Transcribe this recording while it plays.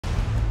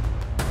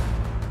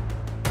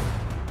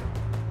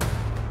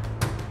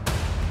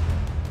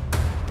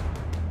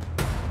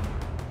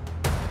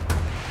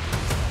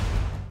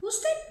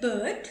that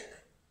bird?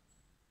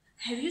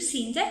 Have you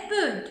seen that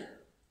bird?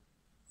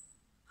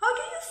 How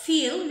do you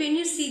feel when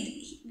you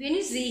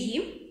see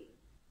him?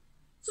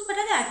 So what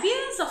are the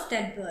appearance of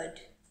that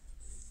bird?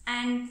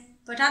 And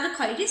what are the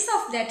qualities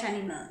of that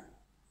animal?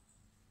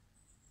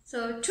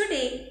 So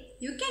today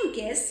you can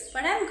guess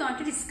what I am going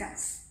to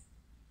discuss.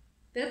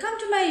 Welcome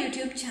to my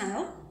YouTube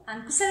channel. I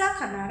am Kusala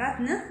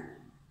Karunarathne.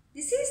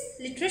 This is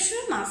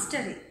Literature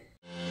Mastery.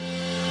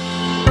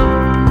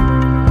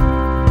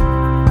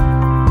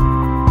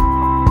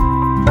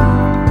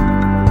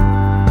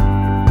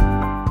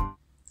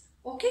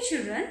 Okay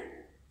children,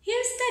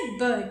 here's that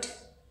bird,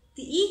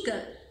 the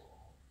eagle.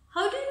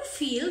 How do you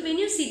feel when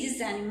you see this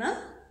animal?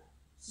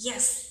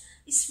 Yes,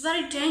 it's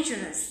very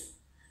dangerous.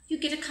 You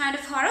get a kind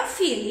of horror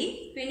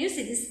feeling when you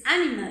see this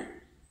animal.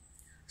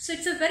 So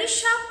it's a very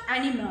sharp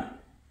animal.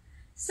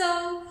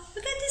 So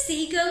look at this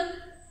eagle.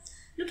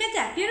 Look at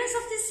the appearance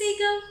of this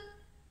eagle.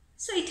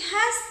 So it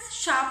has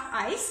sharp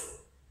eyes,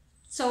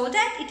 so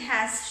that it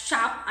has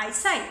sharp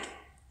eyesight.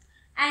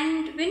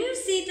 And when you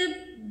see the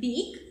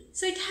beak,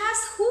 so it has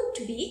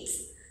hooked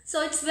beaks,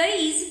 so it's very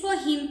easy for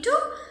him to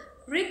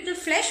rip the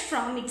flesh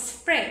from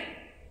its prey.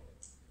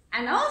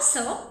 And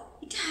also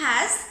it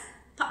has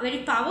very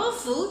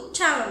powerful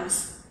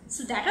talons,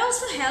 so that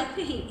also helps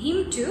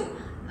him to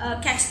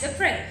catch the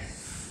prey.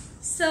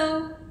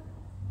 So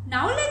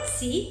now let's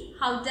see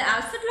how the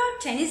Alfred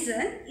Lord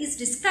Tennyson is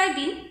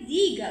describing the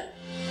eagle.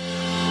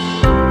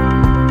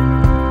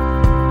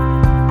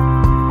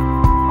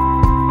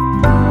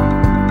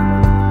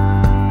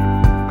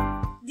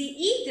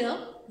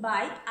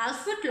 By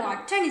Alfred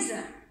Lord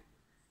Tennyson.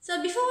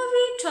 So before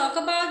we talk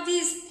about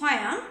this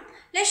poem,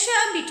 let's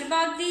share a bit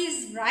about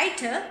this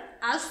writer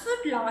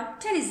Alfred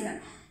Lord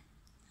Tennyson.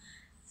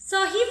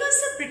 So he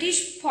was a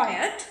British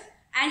poet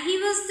and he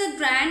was the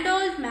grand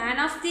old man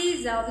of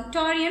the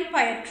Victorian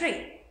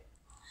poetry.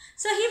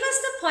 So he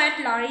was the poet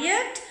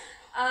laureate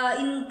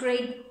in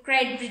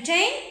Great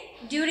Britain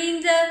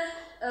during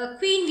the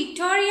Queen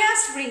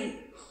Victoria's reign.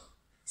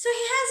 So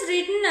he has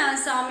written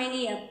so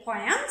many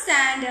poems,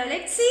 and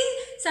let's see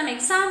some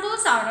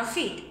examples out of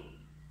it.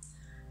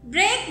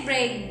 Break,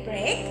 break,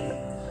 break,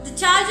 the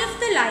charge of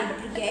the Light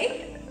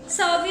Brigade.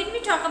 So when we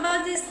talk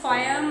about this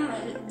poem,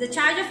 the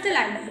charge of the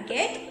Light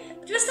Brigade,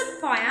 it was the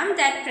poem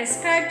that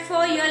prescribed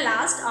for your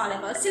last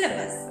O-level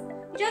syllabus.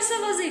 It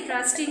also was an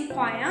interesting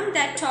poem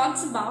that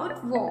talks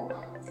about war.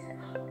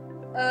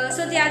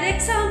 So the other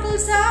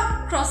examples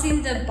are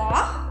Crossing the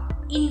Bar,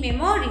 In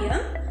Memoriam,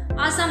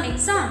 are some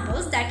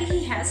examples that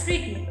he has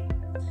written.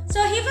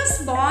 So he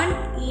was born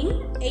in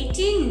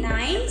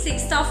 1809,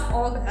 6th of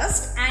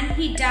August, and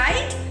he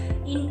died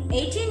in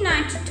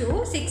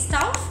 1892, 6th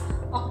of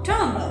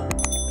October.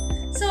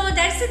 So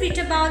that's a bit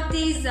about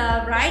this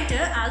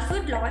writer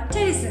Alfred Lord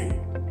Tennyson.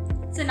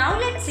 So now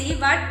let's see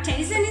what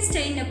Tennyson is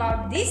saying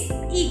about this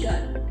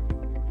eagle.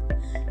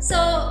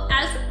 So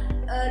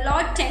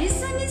Lord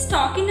Tennyson is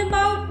talking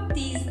about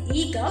these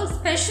eagles,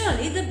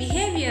 especially the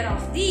behavior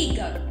of the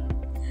eagle.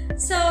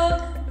 So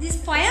this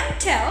poem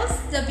tells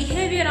the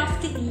behavior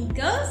of the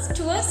eagles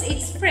towards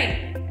its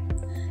prey.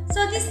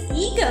 So this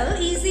eagle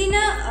is in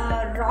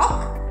a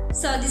rock.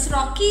 So this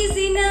rock is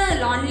in a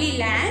lonely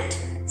land.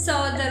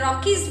 So the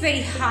rock is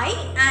very high,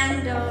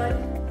 and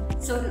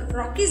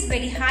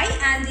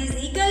this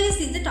eagle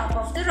is in the top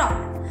of the rock.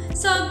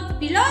 So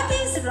below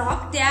this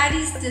rock there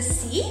is the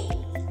sea.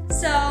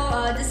 So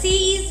the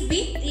sea is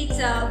with its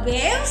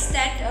waves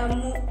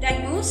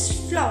that moves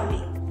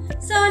slowly.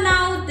 So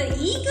now the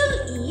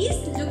eagle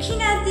is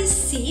looking at this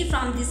sea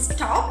from this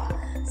top.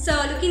 So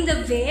looking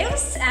the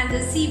waves and the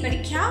sea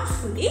very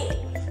carefully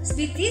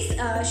with its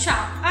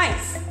sharp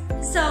eyes.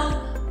 So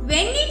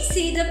when it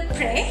sees the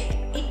prey,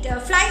 it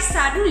flies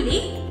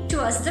suddenly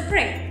towards the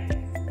prey.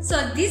 So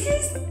this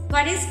is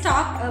what is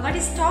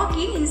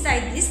talking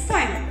inside this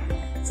poem.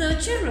 So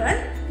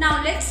children,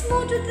 now let's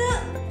move to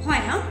the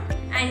poem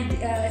and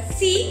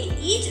see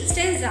each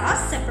stanza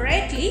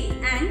separately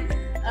and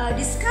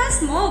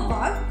discuss more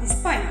about this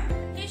poem.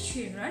 Okay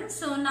children,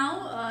 so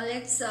now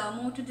let's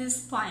move to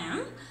this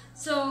poem.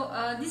 So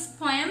this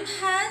poem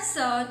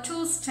has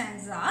 2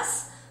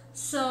 stanzas.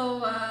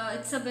 So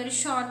it's a very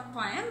short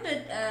poem,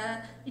 but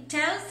it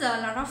tells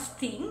a lot of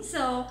things.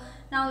 So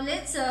now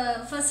let's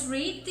first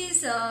read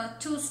these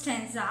 2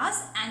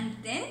 stanzas, and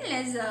then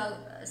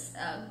let's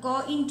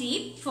go in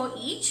deep for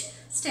each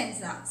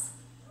stanzas.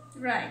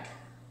 Right.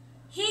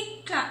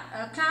 He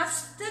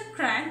clasped the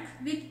crank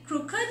with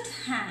crooked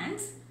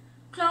hands,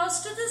 close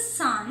to the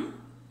sun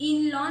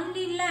in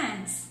lonely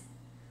lands.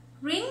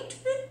 Ringed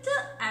with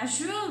the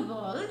azure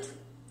world,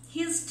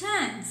 he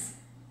stands.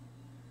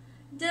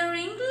 The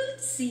wrinkled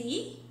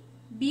sea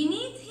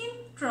beneath him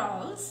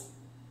crawls.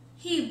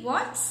 He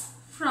watches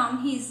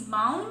from his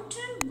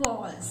mountain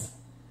walls,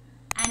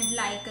 and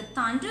like a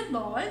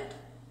thunderbolt,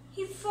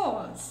 he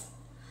falls.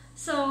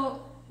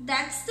 So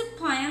that's the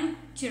poem,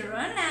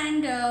 children,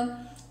 and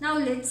now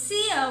let's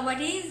see what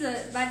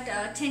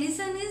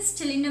Tennyson is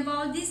telling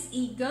about this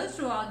eagle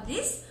throughout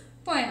this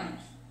poem.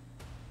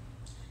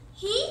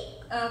 He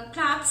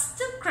claps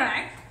the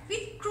crack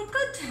with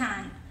crooked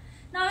hand.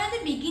 Now at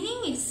the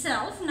beginning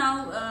itself, now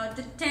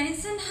the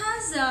Tennyson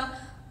has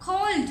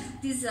called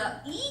this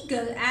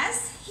eagle as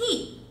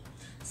he.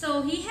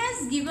 So he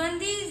has given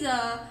these,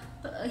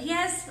 he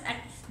has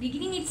at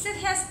beginning itself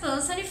he has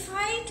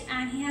personified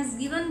and he has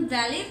given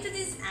value to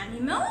this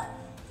animal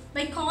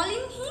by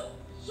calling him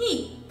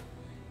he.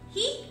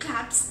 He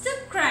claps the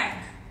crag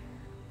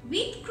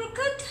with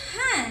crooked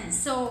hands.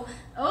 So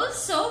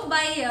also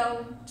by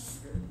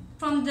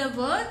from the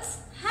words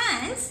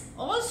hands,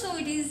 also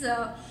it is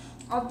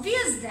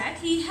obvious that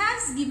he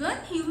has given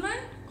human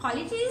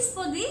qualities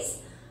for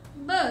this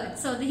bird.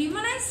 So the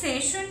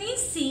humanization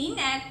is seen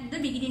at the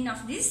beginning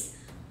of this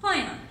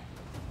poem.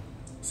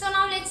 So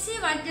now let's see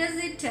what does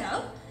it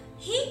tell.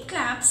 He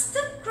claps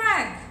the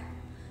crag.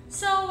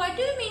 So what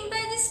do you mean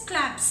by this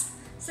claps?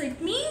 So it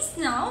means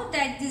now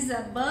that this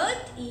bird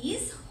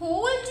is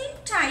holding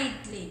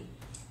tightly.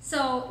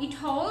 So it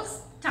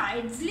holds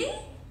tightly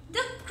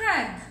the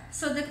crag.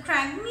 So the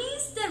crag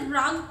means the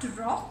rugged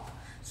rock.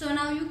 So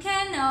now you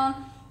can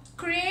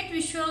create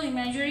visual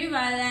imagery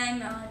while I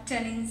am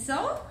telling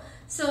so.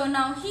 So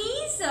now he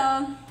is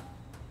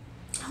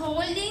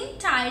holding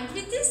tight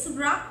with this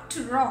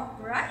rugged rock,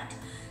 right?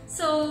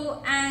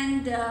 So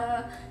and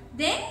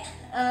then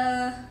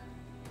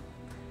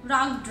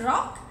rugged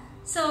rock.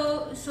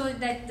 So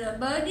that the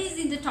bird is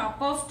in the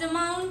top of the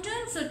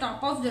mountain, so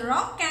top of the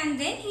rock, and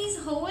then he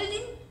is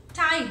holding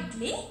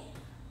tightly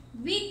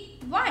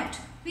with what?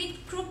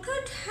 With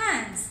crooked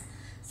hands.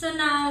 So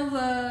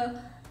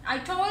now I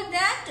told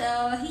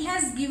that he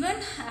has given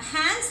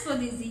hands for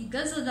this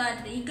eagle, so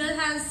that the eagle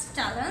has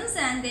talons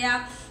and they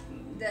are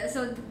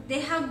so they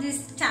have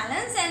these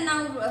talons, and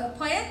now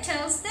poet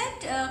tells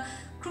that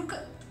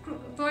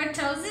poet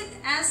tells it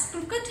as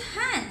crooked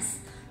hands.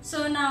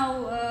 So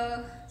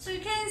now so you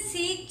can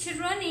see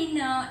children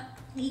in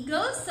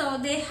eagles, so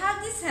they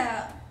have this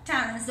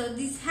talons. So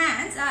these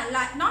hands are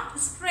like not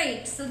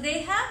straight, so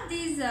they have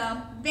these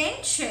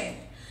bent shape.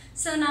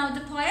 So now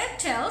the poet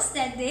tells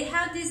that they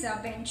have this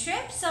bent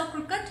shape, so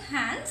crooked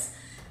hands,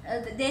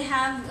 they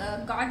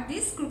have got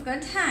these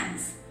crooked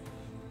hands.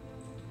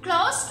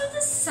 Close to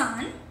the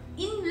sun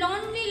in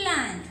lonely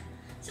land.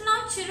 So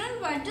now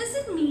children, what does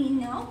it mean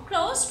now?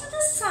 Close to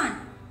the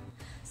sun.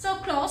 So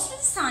close to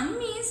the sun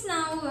means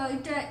now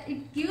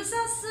it gives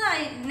us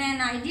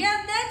an idea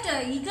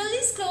that eagle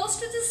is close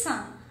to the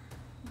sun.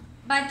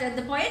 But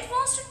the poet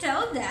wants to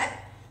tell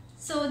that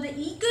so the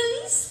eagle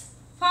is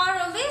far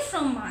away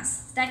from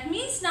us. That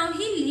means now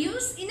he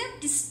lives in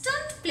a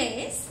distant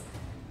place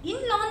in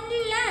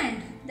lonely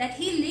land. That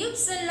he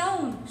lives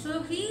alone.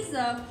 So he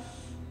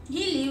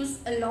lives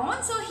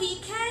alone. So he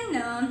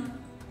can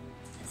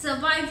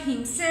survive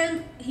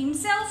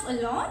himself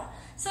alone.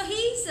 So he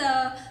is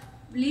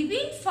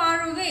living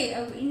far away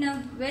in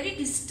a very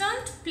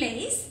distant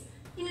place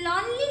in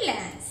lonely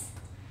lands.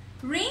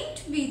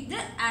 Ringed with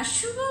the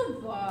azure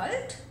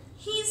world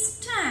he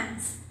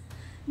stands.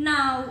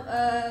 Now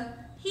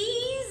he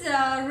is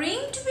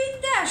ringed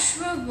with the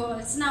azure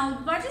worlds. Now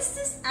what is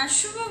this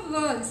azure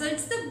world? So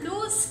it's the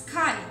blue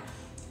sky.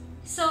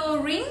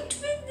 So ringed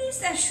with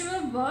this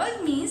azure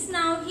world means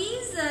now he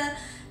is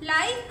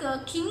like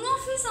a king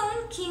of his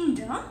own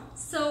kingdom.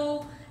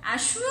 So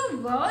azure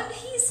world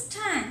he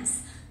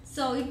stands.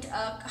 So it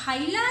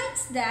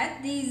highlights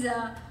that these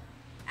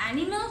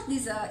animals,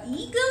 this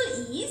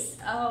eagle is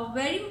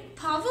very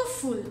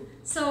powerful.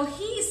 So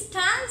he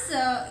stands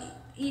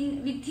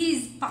with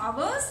his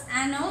powers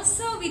and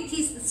also with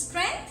his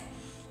strength,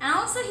 and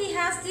also he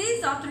has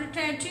these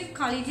authoritative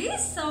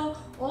qualities. So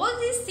all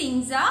these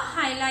things are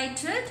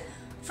highlighted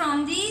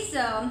from these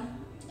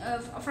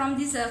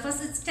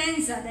first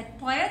stanza that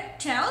poet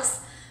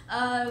tells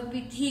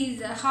with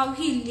his how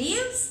he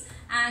lives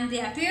and the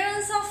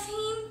appearance of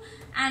him,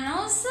 and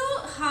also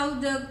how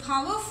the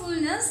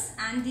powerfulness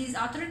and these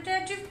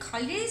authoritative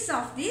qualities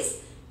of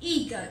this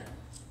eagle.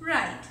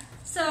 Right.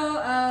 So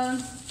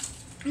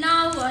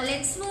now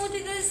let's move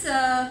to this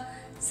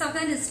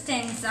second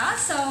stanza.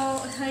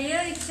 So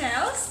here it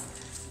tells,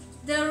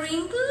 the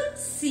wrinkled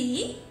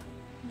sea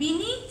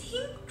beneath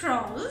him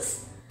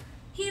crawls,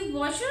 he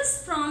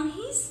watches from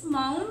his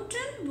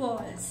mountain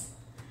walls,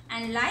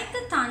 and like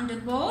a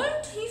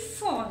thunderbolt he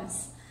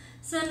falls.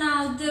 So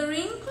now the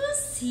wrinkled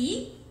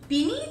sea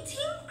beneath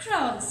him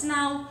crawls.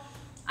 Now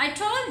I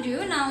told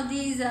you now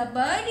this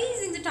bird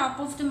is in the top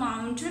of the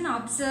mountain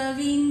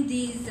observing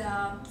this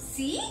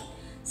sea.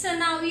 So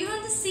now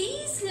even the sea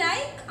is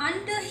like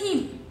under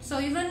him. So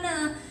even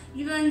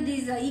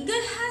this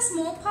eagle has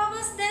more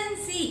powers than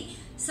sea.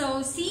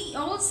 So sea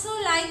also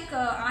like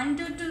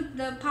under to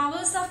the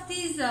powers of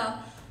this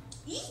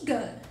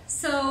eagle.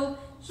 So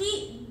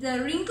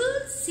the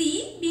wrinkled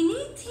sea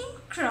beneath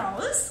him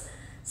crawls.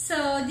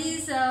 So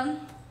this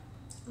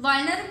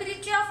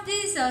vulnerability of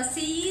this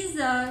sea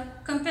is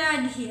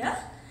compared here,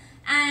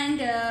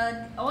 and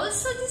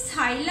also this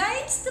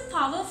highlights the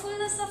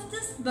powerfulness of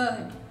this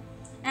bird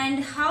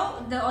and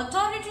how the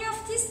authority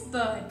of this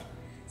bird.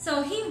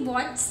 So he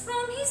watches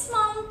from his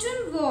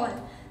mountain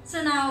wall.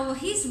 So now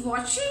he's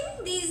watching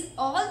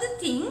all the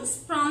things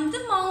from the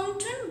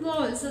mountain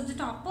wall. So the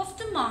top of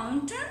the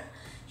mountain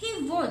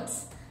he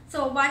watches.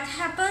 So what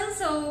happens?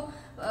 So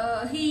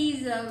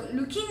he's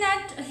looking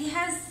at, he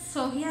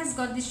has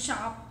got this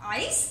sharp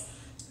eyes.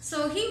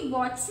 So he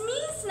watches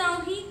means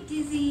now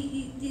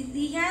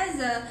he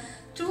has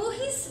through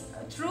his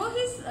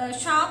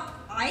sharp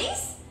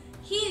eyes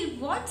he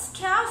watches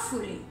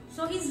carefully.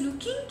 So he's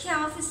looking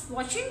carefully, he's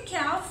watching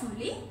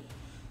carefully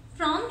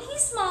from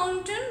his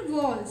mountain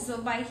walls.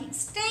 So by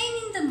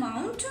staying in the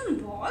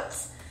mountain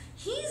walls,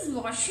 he is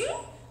watching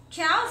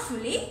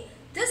carefully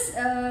this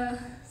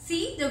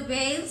see the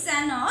waves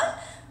and all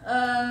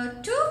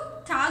to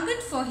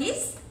target for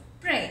his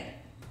prey.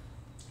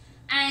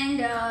 And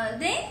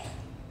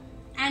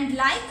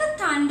like a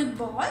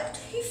thunderbolt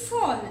he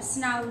falls.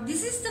 Now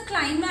this is the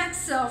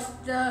climax of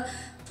the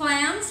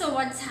poem. So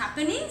what's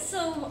happening?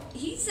 So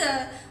he's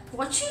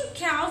watching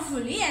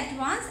carefully at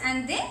once,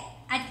 and then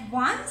at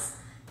once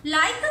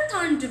like a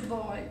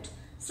thunderbolt.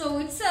 So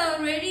it's a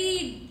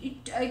very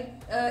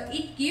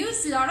it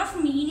gives a lot of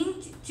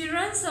meaning to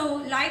children.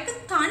 So like a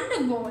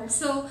thunderbolt.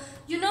 So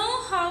you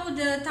know how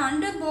the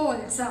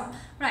thunderbolts are,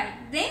 right?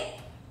 Then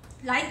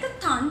like a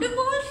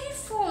thunderbolt he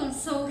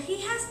falls. So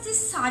he has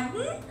this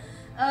sudden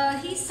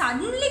he's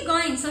suddenly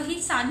going. So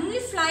he suddenly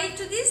fly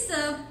to this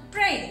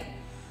prey.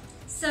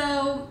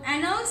 So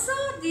and also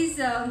this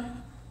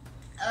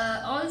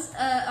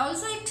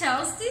also it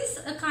tells this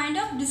kind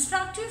of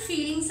destructive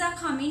feelings are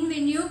coming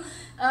when you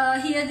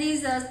hear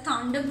these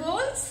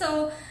thunderbolts.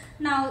 So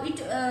now it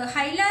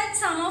highlights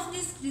some of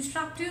these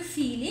destructive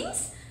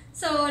feelings.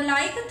 So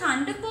like a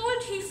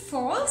thunderbolt he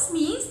falls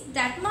means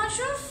that much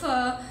of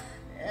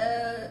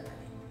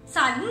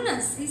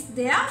suddenness is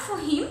there for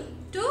him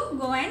to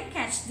go and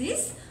catch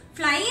this,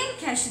 fly and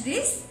catch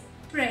this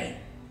prey.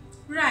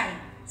 Right.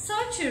 So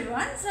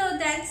children, so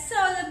that's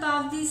all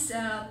about this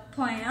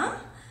poem.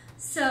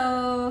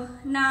 So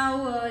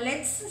now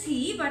let's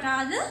see what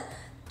are the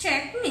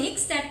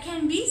techniques that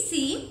can be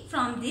seen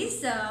from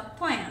this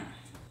poem.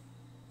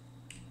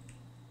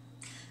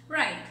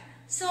 Right.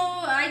 So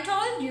I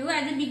told you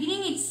at the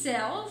beginning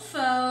itself,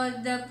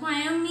 the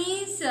poem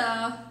is,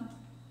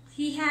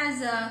 he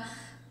has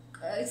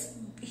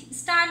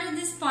started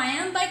this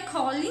poem by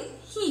calling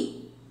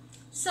he.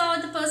 So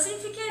the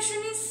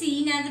personification is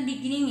seen at the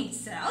beginning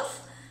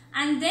itself,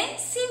 and then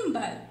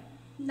symbol.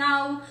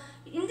 Now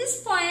in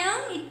this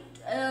poem,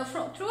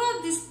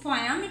 throughout this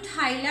poem, it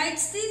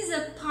highlights this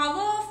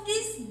power of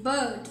this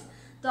bird,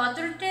 the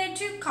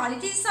authoritative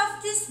qualities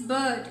of this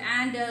bird,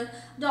 and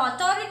the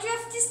authority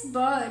of this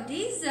bird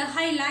is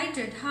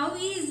highlighted. How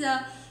he is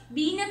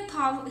being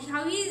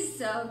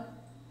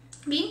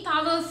being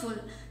powerful.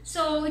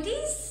 So it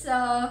is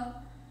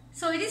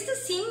the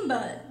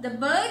symbol. The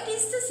bird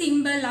is the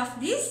symbol of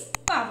this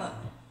power.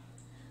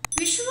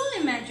 Visual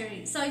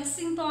imagery. So it's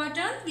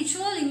important,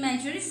 visual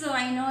imagery. So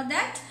I know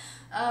that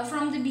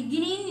from the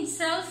beginning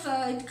itself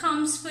it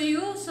comes for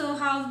you. So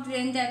how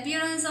then the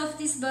appearance of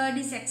this bird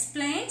is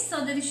explained.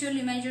 So the visual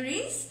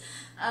imageries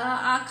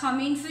are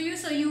coming for you.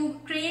 So you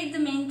create the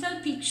mental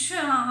picture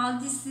how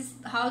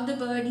the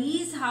bird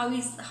is, how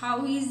is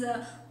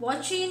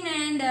watching,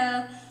 and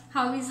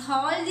how is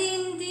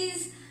holding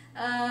this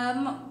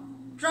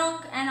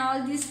rock, and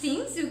all these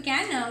things you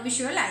can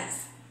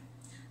visualize.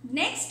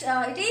 Next,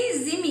 it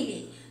is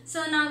simile.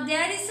 So now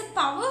there is a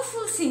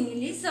powerful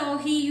simile. So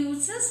he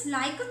uses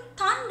like a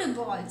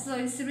thunderbolt. So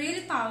it's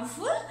really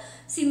powerful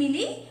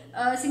simile,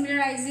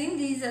 similarizing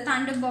this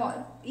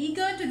thunderbolt,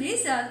 equal to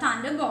this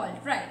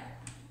thunderbolt, right?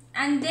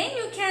 And then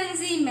you can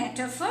see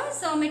metaphor.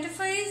 So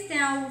metaphor is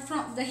now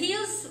from the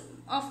hills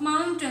of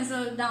mountains.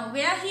 So now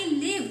where he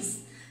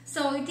lives.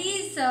 So it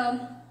is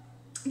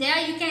there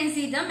you can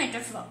see the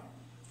metaphor.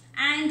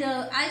 And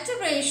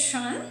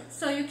alteration.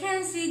 So you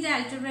can see the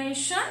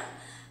alteration.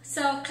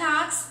 So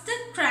clasp the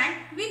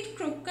crack with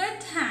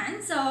crooked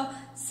hand. So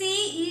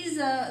C is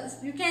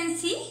you can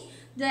see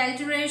the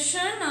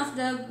alteration of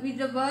with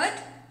the word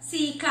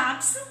C,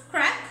 clasp,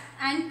 crack,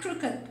 and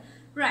crooked,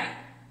 right?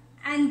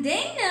 And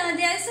then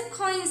there is a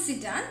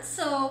coincidence.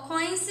 So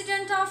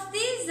coincidence of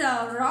this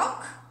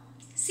rock,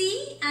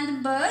 C, and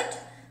the bird.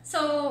 So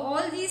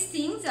all these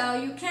things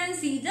you can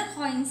see the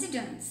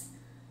coincidence.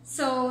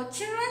 So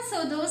children,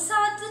 so those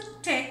are the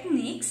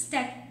techniques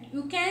that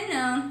you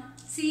can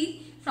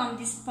see from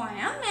this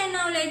poem. And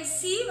now let's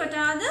see what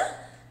are the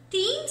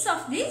themes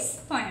of this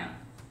poem.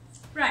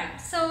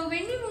 Right. So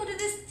when we move to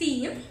this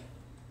theme,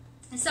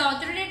 so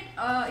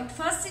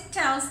first it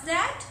tells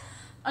that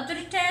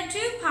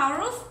authoritative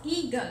power of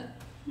eagle.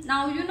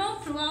 Now you know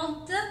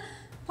throughout the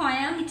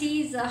poem it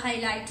is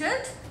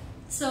highlighted.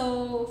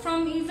 So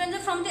from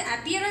the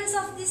appearance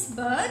of this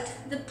bird,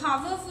 the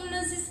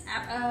powerfulness is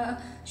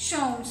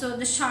shown. So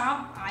the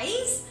sharp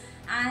eyes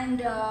and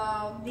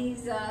the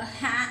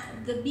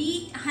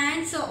beak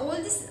hands. So all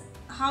this,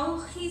 how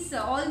his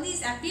all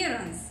these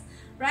appearance,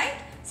 right?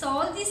 So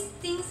all these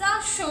things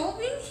are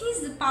showing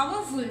his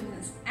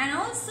powerfulness, and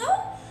also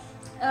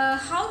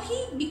how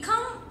he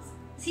becomes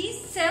his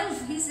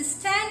self. He's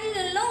standing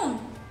alone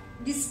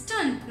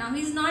distant. Now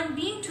he is not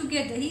being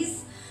together. He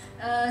is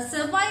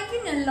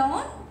surviving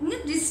alone in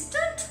a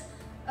distant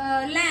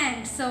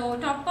land. So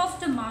top of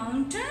the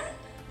mountain,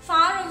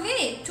 far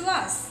away to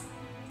us.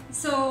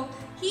 So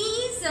he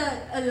is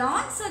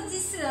alone. So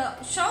this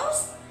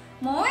shows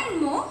more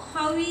and more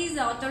how he is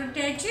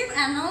authoritative,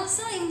 and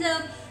also in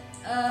the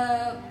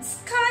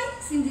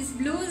skies, in this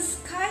blue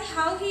sky,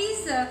 how he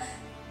is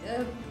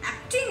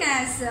acting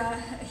as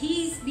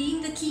he is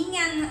being the king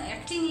and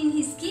acting in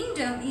his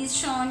kingdom is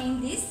shown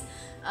in this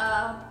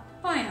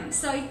poem.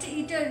 So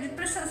it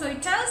represents, so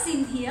it tells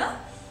in here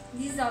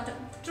this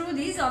through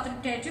this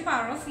authoritative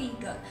power of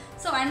eagle.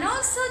 So and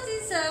also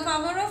this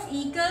power of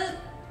eagle,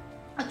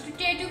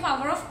 authoritative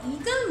power of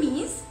eagle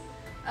means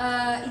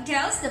it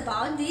tells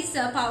about this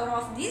power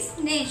of this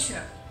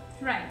nature,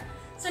 right?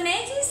 So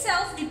nature is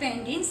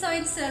self-dependent. So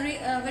it's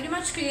very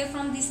much clear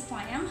from this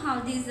poem how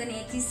this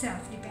nature is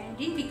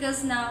self-dependent,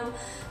 because now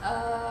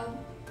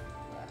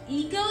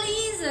eagle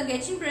is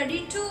getting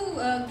ready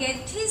to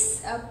get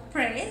his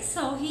prey.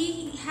 So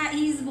he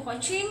is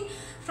watching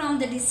from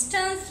the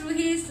distance through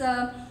his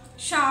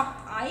sharp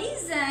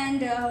eyes,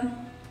 and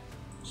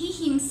he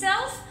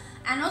himself,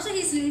 and also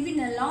he is living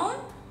alone,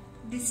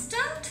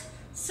 distant.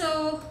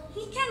 So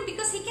he can,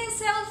 because he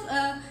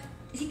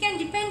can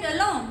depend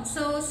alone.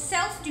 So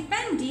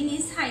self-depending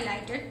is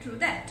highlighted through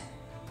that.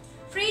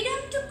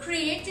 Freedom to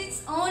create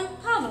its own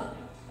power.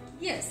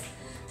 Yes,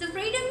 the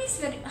freedom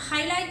is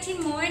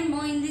highlighting more and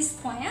more in this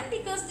poem,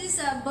 because this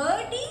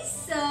bird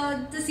is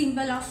the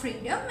symbol of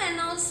freedom,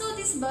 and also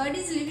this bird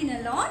is living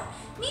alone,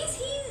 means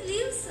he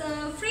lives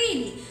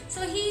freely.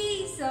 So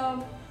he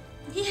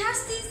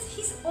has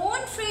his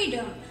own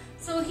freedom.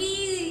 So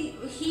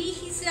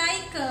he's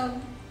like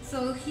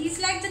so he's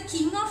like the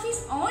king of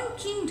his own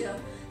kingdom.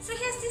 So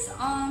he has this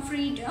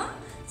freedom.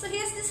 So he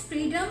has this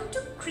freedom to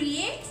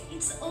create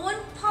its own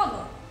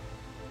power.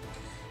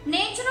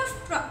 Nature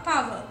of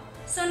power.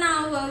 So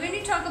now when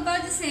we talk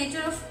about this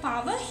nature of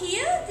power,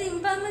 here the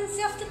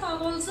impermanency of the power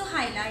also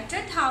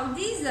highlighted, how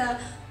these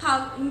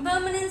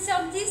impermanence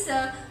of this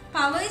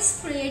power is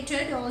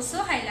created, also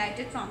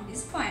highlighted from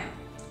this poem,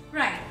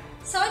 right?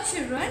 So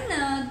children,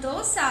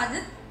 those are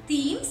the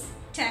themes,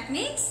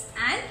 techniques,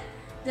 and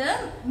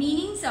the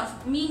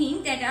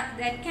meaning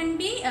that can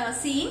be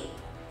seen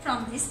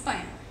from this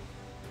poem.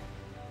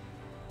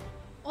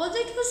 Although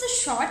it was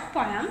a short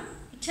poem,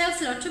 it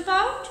tells a lot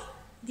about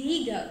the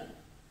eagle.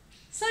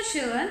 So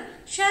children,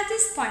 share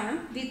this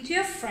poem with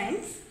your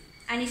friends,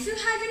 and if you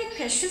have any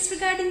questions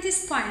regarding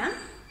this poem,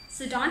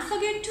 so don't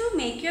forget to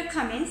make your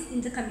comments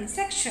in the comment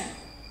section.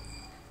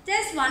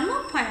 There's one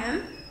more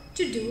poem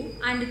to do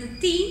under the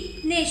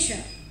theme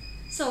nature.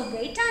 So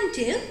wait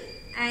until,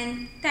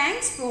 and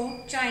thanks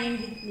for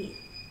joining with me.